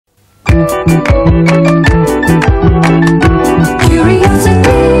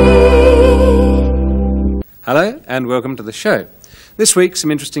Hello and welcome to the show. This week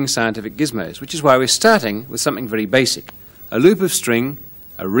some interesting scientific gizmos, which is why we're starting with something very basic. A loop of string,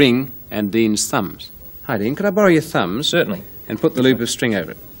 a ring and Dean's thumbs. Hi Dean, could I borrow your thumbs? Certainly. And put the loop of string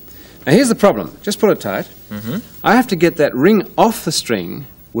over it. Now here's the problem. Just pull it tight. I have to get that ring off the string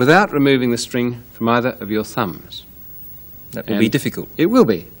without removing the string from either of your thumbs. That will be difficult. It will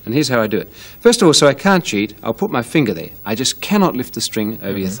be, and here's how I do it. First of all, so I can't cheat, I'll put my finger there. I just cannot lift the string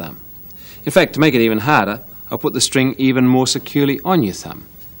over your thumb. In fact, to make it even harder, I'll put the string even more securely on your thumb.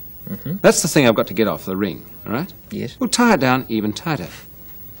 That's the thing I've got to get off, the ring, all right? Yes. We'll tie it down even tighter.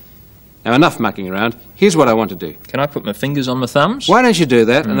 Now, enough mucking around. Here's what I want to do. Can I put my fingers on my thumbs? Why don't you do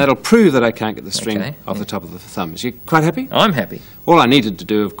that, and that'll prove that I can't get the string Okay, off the top of the thumbs. You quite happy? I'm happy. All I needed to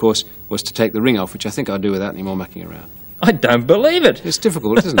do, of course, was to take the ring off, which I think I'll do without any more mucking around. I don't believe it. It's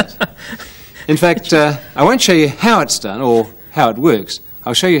difficult, isn't it? In fact, I won't show you how it's done or how it works.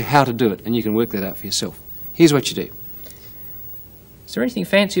 I'll show you how to do it, and you can work that out for yourself. Here's what you do. Is there anything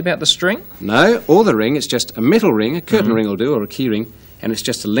fancy about the string? No, or the ring. It's just a metal ring, a curtain ring will do, or a key ring, and it's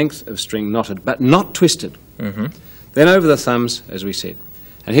just a length of string knotted, but not twisted. Then over the thumbs, as we said.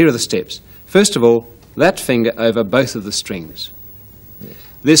 And here are the steps. First of all, that finger over both of the strings. Yes.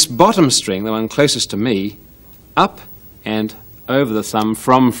 This bottom string, the one closest to me, up and over the thumb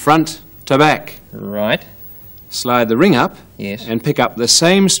from front to back. Right. Slide the ring up Yes. and pick up the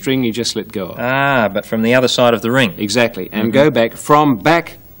same string you just let go of. Ah, but from the other side of the ring. Exactly, and go back from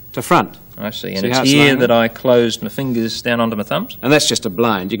back to front. I see. See And how it's it's here lying? that I closed my fingers down onto my thumbs? And that's just a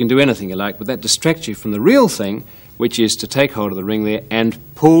blind. You can do anything you like, but that distracts you from the real thing, which is to take hold of the ring there and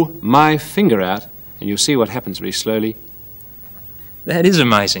pull my finger out, and you'll see what happens very slowly, That is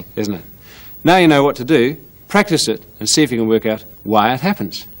amazing. isn't it? Now you know what to do. Practice it and see if you can work out why it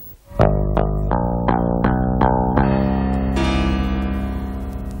happens.